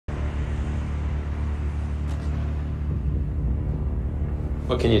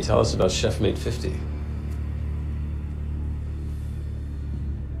What can you tell us about Chef Mate 50?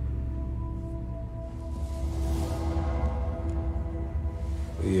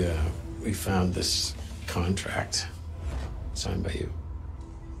 We found this contract signed by you.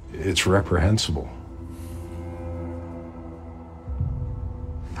 It's reprehensible.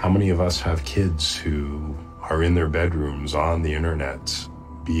 How many of us have kids who are in their bedrooms on the internet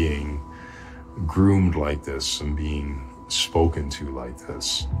being groomed like this and being spoken to like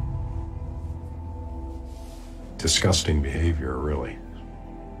this? Disgusting behavior, really.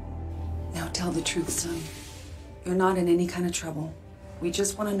 Now tell the truth, son. You're not in any kind of trouble. We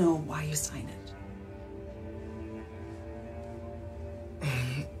just want to know why you signed it.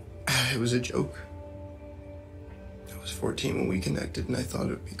 It was a joke. I was 14 when we connected, and I thought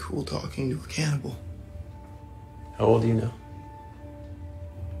it would be cool talking to a cannibal. How old are you now?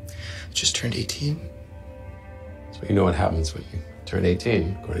 I just turned 18. So you know what happens when you turn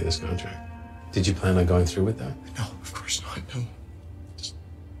 18, according to this contract. Did you plan on going through with that? No, of course not, no. Just,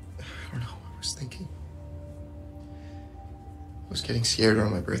 I don't know, I was thinking. I was getting scared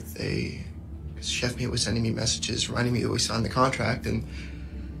on my birthday because Chef Mate was sending me messages reminding me that we signed the contract and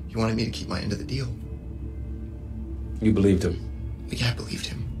he wanted me to keep my end of the deal. You believed him? Yeah, I believed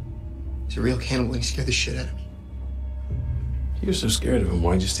him. He's a real cannibal and he scared the shit out of me. You were so scared of him,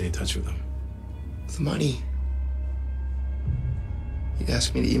 why'd you stay in touch with him? The money. He'd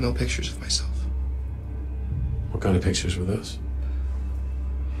ask me to email pictures of myself. What kind of pictures were those?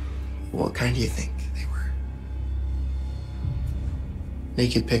 What kind do you think they were?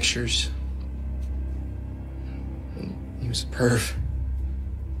 Naked pictures. And he was a perv.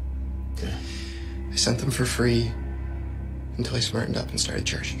 Yeah. I sent them for free until I smartened up and started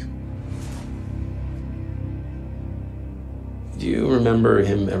charging him. Do you remember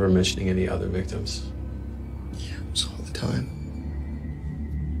him ever mentioning any other victims? Yeah, it was all the time.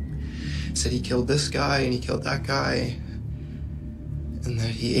 Said he killed this guy and he killed that guy, and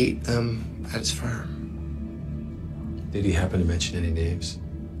that he ate them at his farm. Did he happen to mention any names?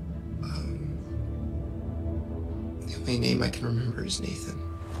 The only name I can remember is Nathan.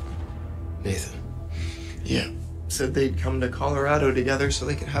 Nathan? Yeah. Said they'd come to Colorado together so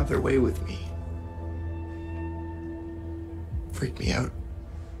they could have their way with me. Freaked me out.